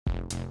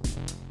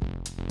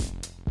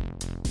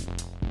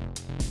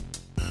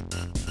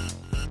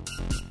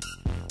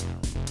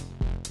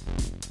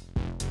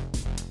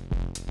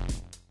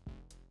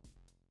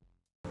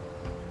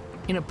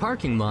In a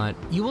parking lot,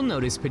 you will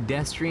notice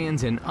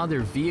pedestrians and other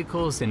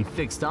vehicles and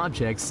fixed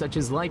objects such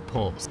as light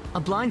poles.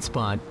 A blind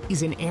spot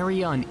is an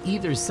area on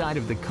either side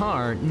of the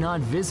car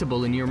not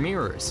visible in your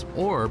mirrors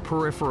or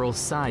peripheral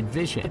side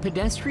vision. A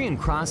pedestrian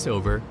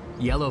crossover,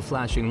 yellow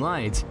flashing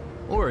lights,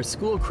 or a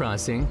school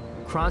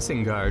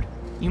crossing guard,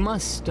 you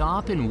must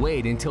stop and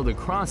wait until the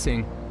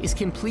crossing is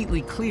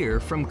completely clear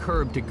from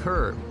curb to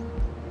curb.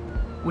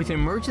 With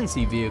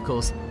emergency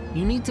vehicles,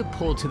 you need to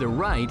pull to the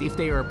right if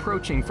they are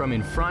approaching from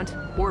in front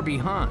or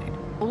behind.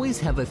 Always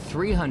have a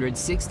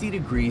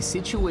 360-degree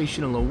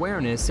situational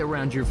awareness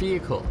around your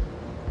vehicle.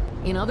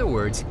 In other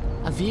words,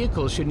 a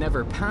vehicle should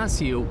never pass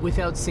you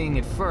without seeing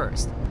it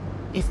first.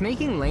 If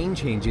making lane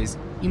changes,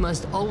 you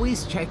must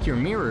always check your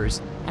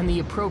mirrors and the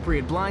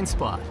appropriate blind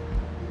spot.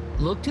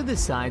 Look to the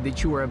side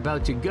that you are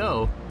about to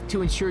go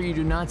to ensure you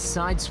do not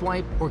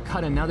sideswipe or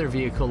cut another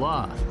vehicle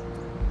off.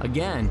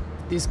 Again,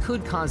 this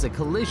could cause a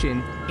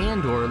collision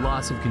and/or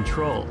loss of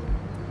control.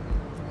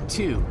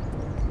 2.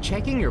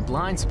 Checking your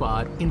blind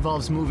spot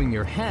involves moving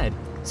your head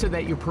so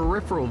that your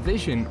peripheral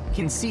vision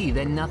can see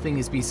that nothing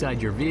is beside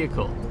your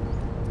vehicle.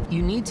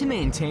 You need to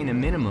maintain a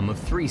minimum of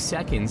 3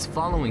 seconds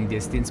following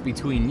distance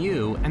between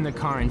you and the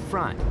car in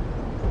front.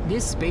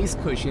 This space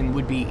cushion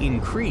would be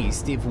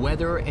increased if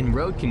weather and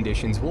road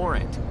conditions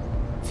warrant.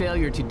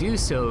 Failure to do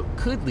so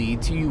could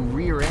lead to you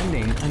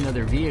rear-ending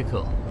another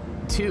vehicle.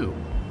 2.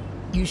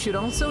 You should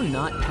also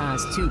not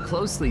pass too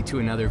closely to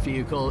another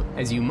vehicle,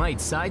 as you might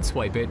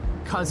sideswipe it,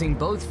 causing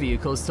both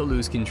vehicles to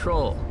lose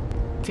control.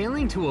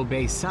 Failing to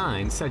obey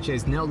signs such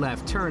as no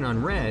left turn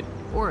on red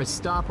or a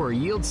stop or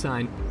yield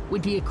sign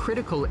would be a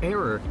critical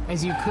error,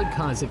 as you could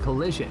cause a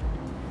collision.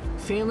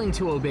 Failing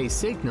to obey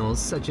signals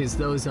such as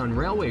those on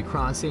railway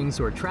crossings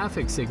or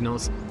traffic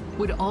signals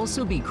would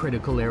also be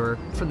critical error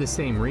for the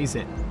same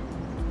reason.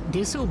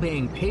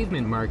 Disobeying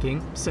pavement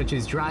marking, such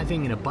as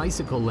driving in a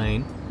bicycle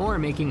lane or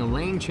making a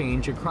lane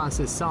change across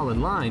a solid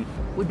line,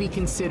 would be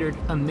considered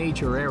a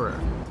major error.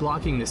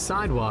 Blocking the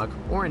sidewalk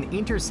or an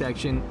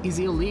intersection is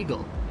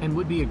illegal and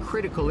would be a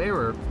critical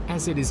error,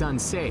 as it is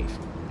unsafe.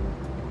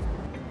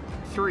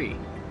 3.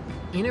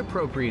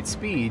 Inappropriate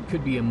speed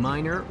could be a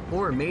minor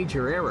or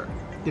major error,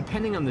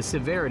 depending on the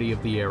severity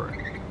of the error.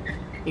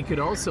 It could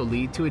also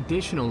lead to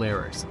additional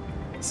errors,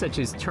 such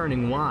as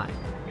turning wide.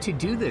 To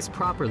do this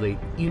properly,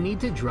 you need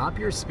to drop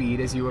your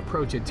speed as you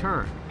approach a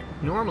turn,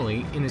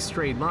 normally in a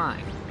straight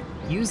line.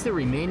 Use the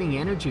remaining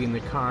energy in the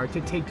car to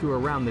take you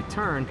around the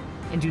turn,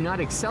 and do not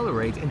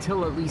accelerate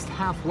until at least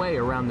halfway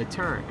around the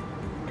turn.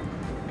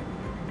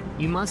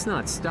 You must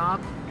not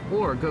stop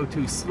or go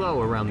too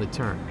slow around the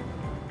turn.